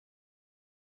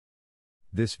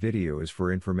This video is for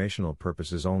informational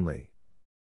purposes only.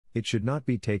 It should not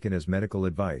be taken as medical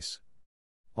advice.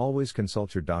 Always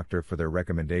consult your doctor for their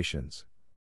recommendations.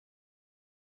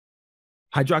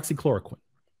 Hydroxychloroquine.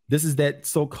 This is that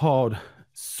so-called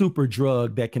super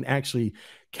drug that can actually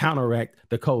counteract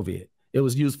the COVID. It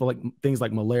was used for things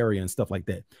like malaria and stuff like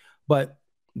that. But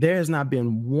there has not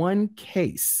been one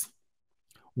case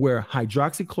where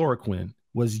hydroxychloroquine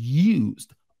was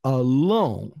used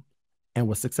alone and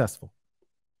was successful.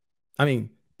 I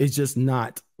mean, it's just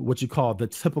not what you call the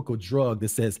typical drug that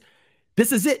says,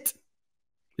 this is it.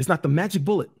 It's not the magic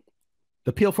bullet,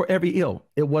 the pill for every ill.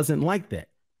 It wasn't like that.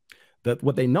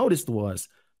 What they noticed was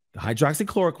the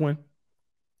hydroxychloroquine,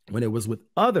 when it was with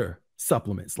other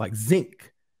supplements like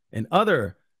zinc and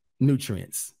other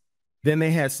nutrients, then they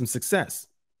had some success.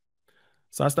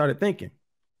 So I started thinking,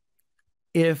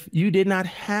 if you did not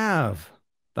have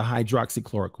the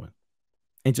hydroxychloroquine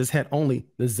and just had only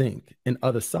the zinc and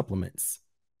other supplements,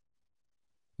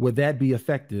 would that be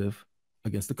effective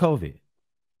against the COVID?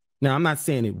 Now, I'm not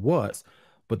saying it was,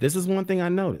 but this is one thing I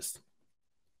noticed.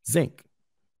 Zinc.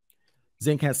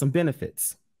 Zinc has some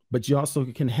benefits, but you also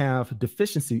can have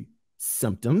deficiency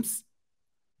symptoms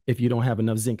if you don't have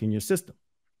enough zinc in your system.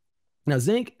 Now,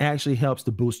 zinc actually helps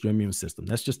to boost your immune system.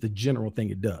 That's just the general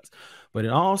thing it does. But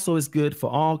it also is good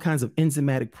for all kinds of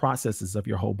enzymatic processes of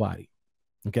your whole body,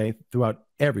 okay, throughout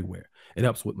everywhere. It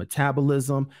helps with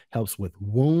metabolism, helps with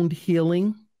wound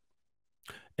healing.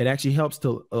 It actually helps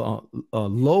to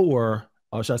lower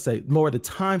the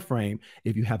time frame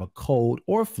if you have a cold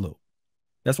or flu.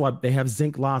 That's why they have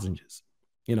zinc lozenges,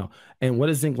 And what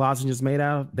is zinc lozenges made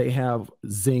out of? They have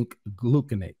zinc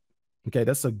gluconate. Okay,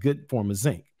 that's a good form of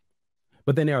zinc.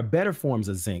 But then there are better forms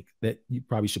of zinc that you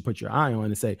probably should put your eye on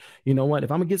and say, you know what?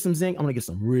 If I'm gonna get some zinc, I'm gonna get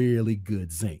some really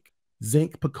good zinc.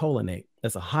 Zinc picolinate.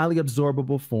 That's a highly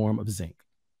absorbable form of zinc.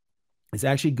 It's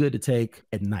actually good to take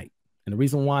at night. And the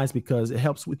reason why is because it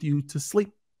helps with you to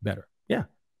sleep better. Yeah,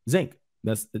 zinc.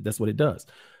 That's what it does.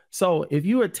 So if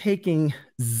you are taking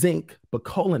zinc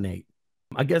picolinate,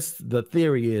 I guess the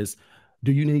theory is,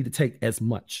 do you need to take as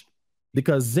much?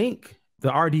 Because zinc,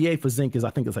 the RDA for zinc is, I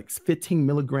think it's like 15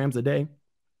 milligrams a day.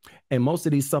 And most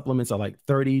of these supplements are like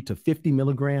 30 to 50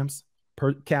 milligrams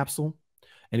per capsule.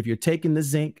 And if you're taking the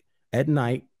zinc at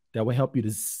night, that will help you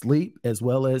to sleep as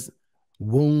well as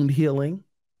wound healing,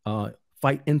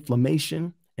 fight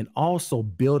inflammation, and also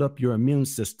build up your immune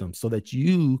system so that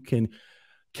you can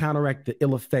counteract the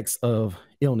ill effects of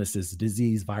illnesses,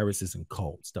 disease, viruses, and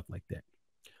cold, stuff like that.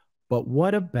 But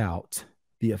what about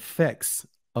the effects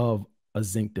of a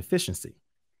zinc deficiency?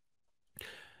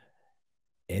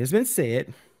 It has been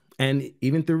said, and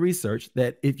even through research,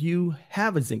 that if you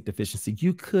have a zinc deficiency,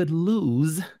 you could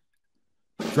lose,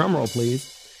 drumroll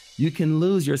please, you can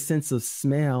lose your sense of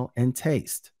smell and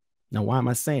taste. Now, why am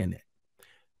I saying that?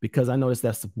 Because I noticed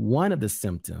that's one of the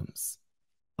symptoms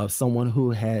of someone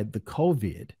who had the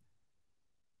COVID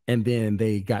and then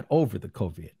they got over the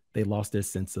COVID. They lost their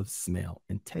sense of smell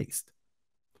and taste.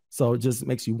 So it just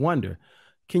makes you wonder,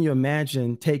 can you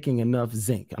imagine taking enough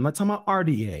zinc? I'm not talking about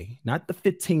RDA, not the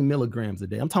 15 milligrams a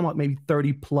day. I'm talking about maybe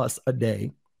 30 plus a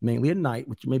day, mainly at night,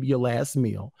 which may be your last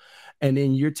meal. And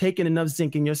then you're taking enough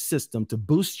zinc in your system to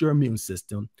boost your immune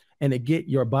system and to get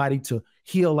your body to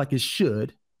heal like it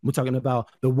should. We're talking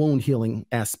about the wound healing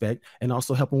aspect and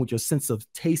also helping with your sense of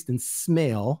taste and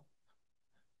smell.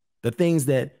 The things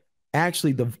that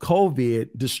actually the COVID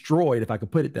destroyed, if I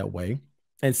could put it that way.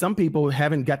 And some people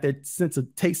haven't got their sense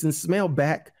of taste and smell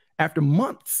back after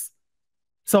months.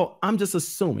 So I'm just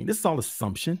assuming, this is all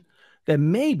assumption, that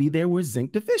maybe they were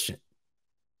zinc deficient.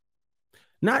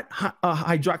 Not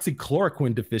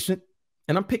hydroxychloroquine deficient.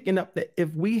 And I'm picking up that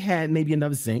if we had maybe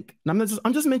enough zinc, and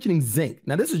I'm just mentioning zinc.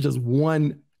 Now, this is just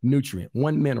one nutrient,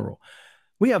 one mineral.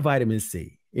 We have vitamin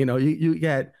C. You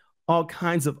got all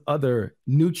kinds of other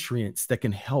nutrients that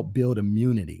can help build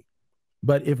immunity.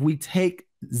 But if we take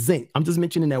zinc, I'm just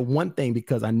mentioning that one thing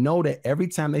because I know that every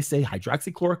time they say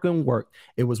hydroxychloroquine worked,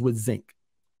 it was with zinc.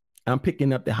 I'm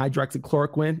picking up that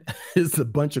hydroxychloroquine is a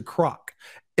bunch of crock.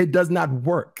 It does not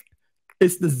work.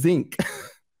 It's the zinc.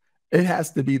 It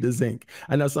has to be the zinc.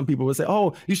 I know some people will say,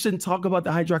 oh, you shouldn't talk about the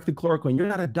hydroxychloroquine. You're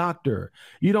not a doctor.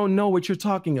 You don't know what you're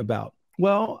talking about.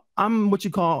 Well, I'm what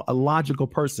you call a logical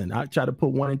person. I try to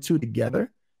put 1 and 2 together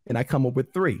and I come up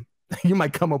with 3. You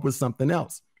might come up with something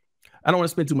else. I don't want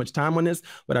to spend too much time on this,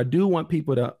 but I do want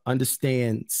people to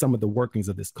understand some of the workings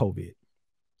of this COVID.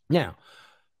 Now,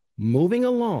 moving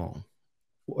along,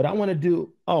 what I want to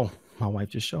do, oh, my wife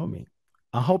just showed me.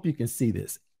 I hope you can see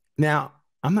this. Now,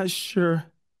 I'm not sure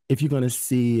if you're going to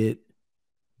see it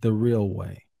the real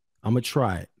way. I'm going to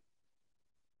try it.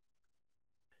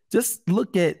 Just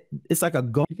look at, it's like a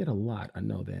go. You get a lot. I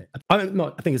know that.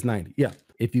 No, I think it's 90. Yeah.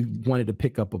 If you wanted to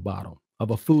pick up a bottle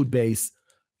of a food-based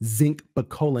zinc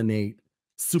bacolinate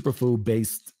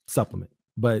superfood-based supplement,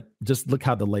 but just look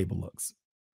how the label looks.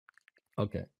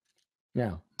 Okay.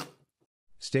 Now,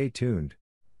 Stay tuned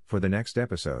for the next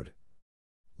episode.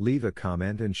 Leave a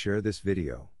comment and share this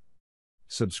video.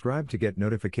 Subscribe to get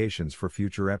notifications for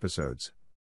future episodes.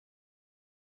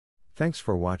 Thanks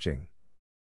for watching.